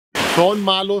¿Son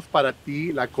malos para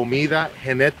ti la comida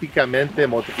genéticamente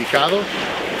modificado?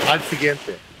 Al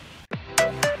siguiente.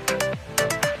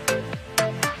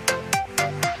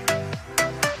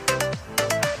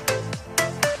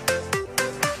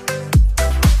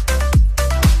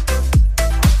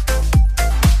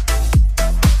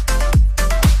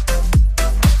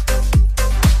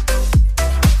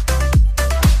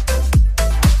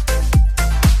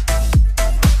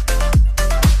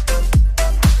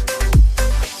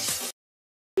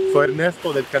 Soy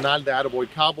Ernesto del canal de Attaboy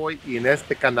Cowboy y en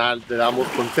este canal te damos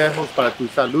consejos para tu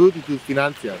salud y tus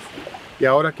finanzas. Y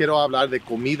ahora quiero hablar de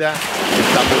comida que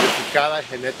está modificada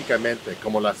genéticamente,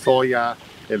 como la soya,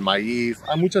 el maíz.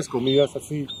 Hay muchas comidas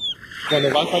así. Cuando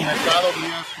vas al mercado,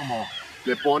 miras como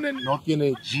le ponen, no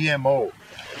tiene GMO,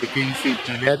 que dice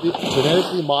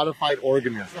Genetically Modified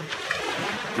Organism.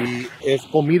 Y es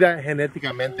comida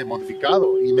genéticamente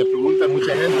modificado. Y me preguntan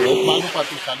mucha gente, ¿es malo para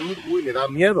tu salud? Uy, me da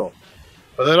miedo.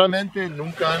 Verdaderamente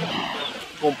nunca han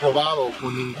comprobado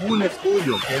con ningún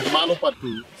estudio que es malo para tu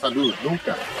salud,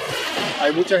 nunca.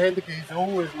 Hay mucha gente que dice,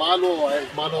 oh, es malo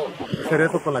hacer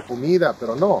eso con la comida,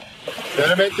 pero no.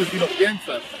 Realmente si lo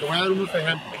piensas, te voy a dar unos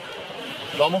ejemplos.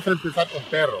 Vamos a empezar con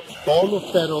perros. Todos los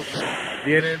perros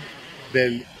vienen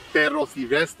del perro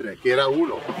silvestre, que era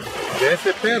uno. De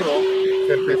ese perro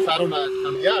se empezaron a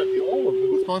cambiar. Y, oh, me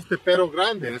gustó este perro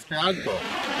grande, este alto,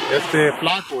 este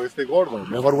flaco, este gordo.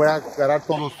 Mejor voy a agarrar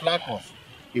todos los flacos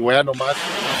y voy a nomás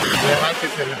dejar que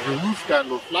se reproduzcan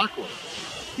los flacos.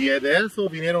 Y de eso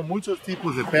vinieron muchos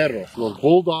tipos de perros. Los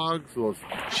bulldogs, los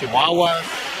chihuahuas,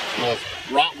 los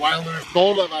rottweilers,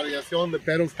 toda la variación de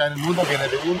perros que hay en el mundo viene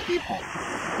de un tipo.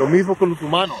 Lo mismo con los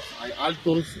humanos. Hay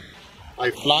altos,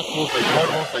 hay flacos, hay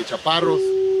gordos, hay chaparros.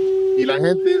 Y la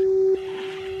gente,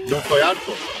 yo soy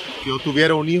alto. Si yo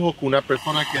tuviera un hijo con una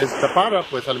persona que es chaparra,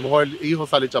 pues a lo mejor el hijo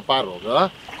sale chaparro,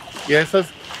 ¿verdad? Y esos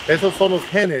son los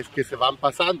genes que se van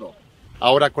pasando.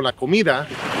 Ahora con la comida,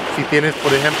 si tienes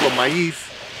por ejemplo maíz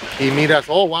y miras,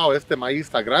 oh wow, este maíz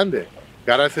está grande,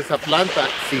 agarras esa planta,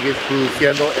 sigues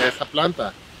produciendo esa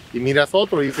planta. Y miras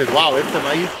otro y dices, wow, este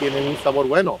maíz tiene un sabor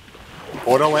bueno.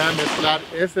 Ahora voy a mezclar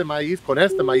ese maíz con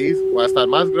este maíz, va a estar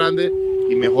más grande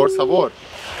y mejor sabor.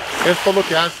 Esto es lo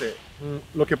que hace.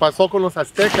 Lo que pasó con los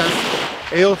aztecas,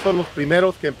 ellos son los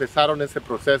primeros que empezaron ese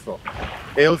proceso.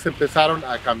 Ellos empezaron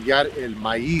a cambiar el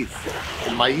maíz.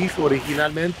 El maíz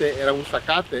originalmente era un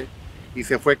zacate y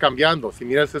se fue cambiando. Si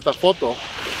miras esta foto,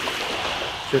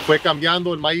 se fue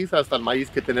cambiando el maíz hasta el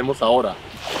maíz que tenemos ahora.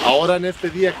 Ahora en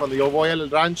este día, cuando yo voy al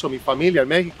rancho, mi familia en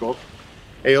México,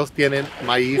 ellos tienen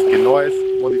maíz que no es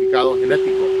modificado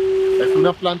genético. Es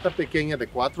una planta pequeña de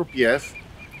 4 pies,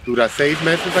 dura 6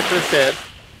 meses a crecer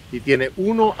y tiene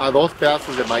 1 a 2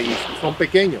 pedazos de maíz. Son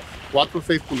pequeños, 4 o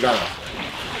 6 pulgadas.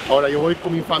 Ahora yo voy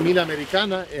con mi familia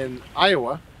americana en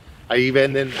Iowa, ahí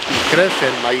venden y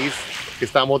crecen maíz que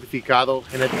está modificado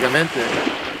genéticamente.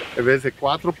 En vez de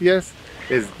 4 pies,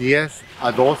 es 10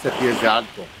 a 12 pies de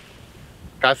alto,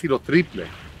 casi lo triple.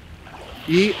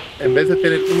 Y en vez de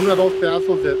tener 1 a 2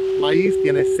 pedazos de maíz,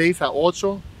 tiene 6 a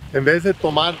 8. En vez de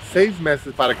tomar 6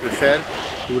 meses para crecer,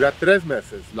 dura 3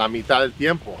 meses, la mitad del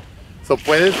tiempo. So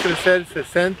puedes crecer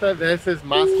 60 veces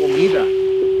más comida.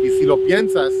 Y si lo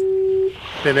piensas,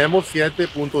 tenemos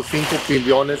 7.5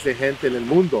 billones de gente en el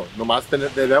mundo. Nomás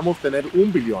debemos tener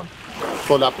 1 billón.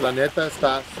 So la planeta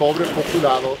está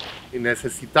sobrepopulado y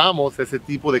necesitamos ese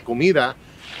tipo de comida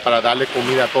para darle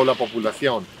comida a toda la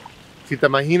población. Si te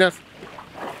imaginas,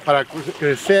 para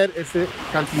crecer esa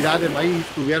cantidad de maíz,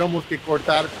 tuviéramos que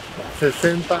cortar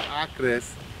 60 acres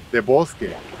de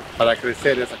bosque para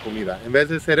crecer esa comida. En vez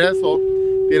de hacer eso,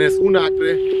 tienes un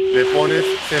acre, le pones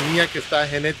semilla que está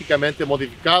genéticamente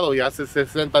modificado y haces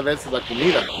 60 veces la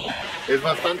comida. Es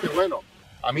bastante bueno.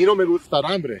 A mí no me gusta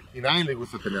estar hambre y a nadie le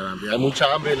gusta tener hambre. Hay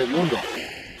mucha hambre en el mundo.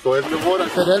 So es mejor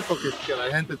hacer eso que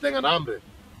la gente tenga hambre.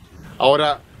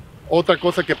 Ahora, otra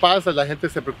cosa que pasa, la gente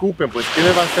se preocupa, pues ¿qué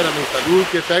me va a hacer a mi salud?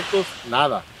 ¿Qué efectos?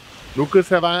 Nada. Nunca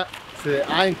se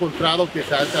ha encontrado que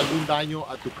se hace algún daño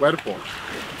a tu cuerpo.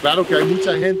 Claro que hay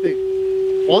mucha gente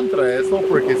contra eso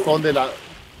porque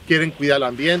quieren cuidar el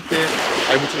ambiente.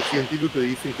 Hay muchos científicos que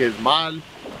dicen que es mal.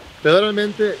 Pero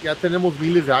realmente ya tenemos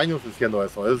miles de años haciendo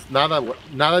eso. Es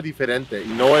nada diferente y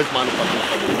no es malo para tu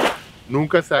salud.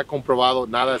 Nunca se ha comprobado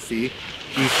nada así.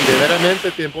 Y si verdaderamente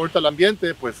te importa el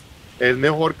ambiente, pues es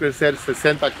mejor crecer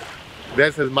 60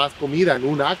 veces más comida en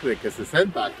un acre que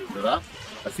 60 acres, ¿verdad?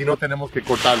 Así no tenemos que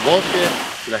cortar el bosque,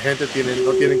 y la gente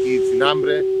no tiene que ir sin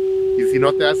hambre. Y si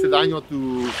no te hace daño a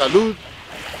tu salud,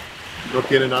 no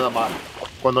tiene nada malo.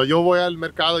 Cuando yo voy al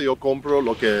mercado, yo compro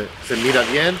lo que se mira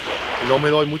bien y no me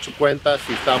doy mucho cuenta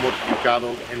si está modificado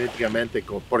genéticamente,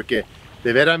 porque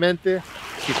De veramente,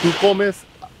 si tú comes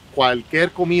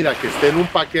cualquier comida que esté en un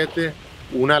paquete,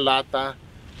 una lata,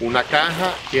 una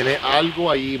caja, tiene algo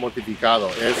ahí modificado.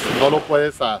 No lo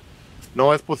puedes,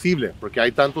 no es posible, porque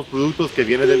hay tantos productos que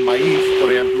vienen del maíz,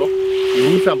 por ejemplo, y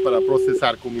usan para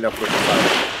procesar comida procesada.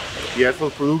 Y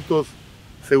esos productos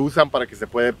se usan para que se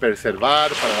pueda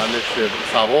preservar, para darle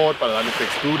sabor, para darle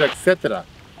textura, etc.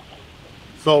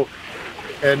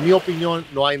 En mi opinión,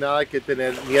 no hay nada que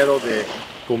tener miedo de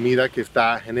comida que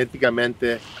está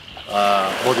genéticamente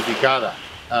modificada.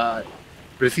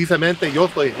 Precisamente yo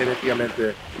soy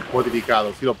genéticamente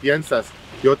modificado. Si lo piensas,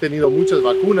 yo he tenido muchas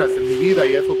vacunas en mi vida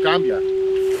y eso cambia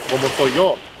como soy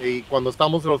yo. Y cuando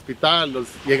estamos en el hospital,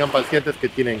 llegan pacientes que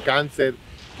tienen cáncer,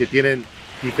 que tienen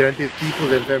diferentes tipos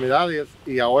de enfermedades,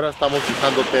 y ahora estamos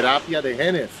usando terapia de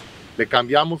genes. Le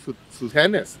cambiamos sus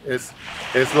genes. Es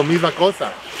la misma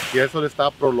cosa. Y eso le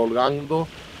está prolongando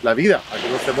la vida, a que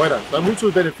no se mueran. Hay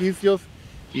muchos beneficios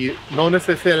y no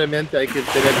necesariamente hay que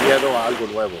tener miedo a algo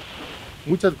nuevo.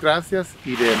 Muchas gracias,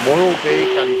 y de Morro Bay,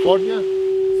 California,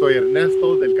 soy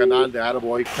Ernesto del canal de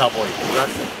Cowboy.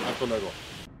 Gracias, hasta luego.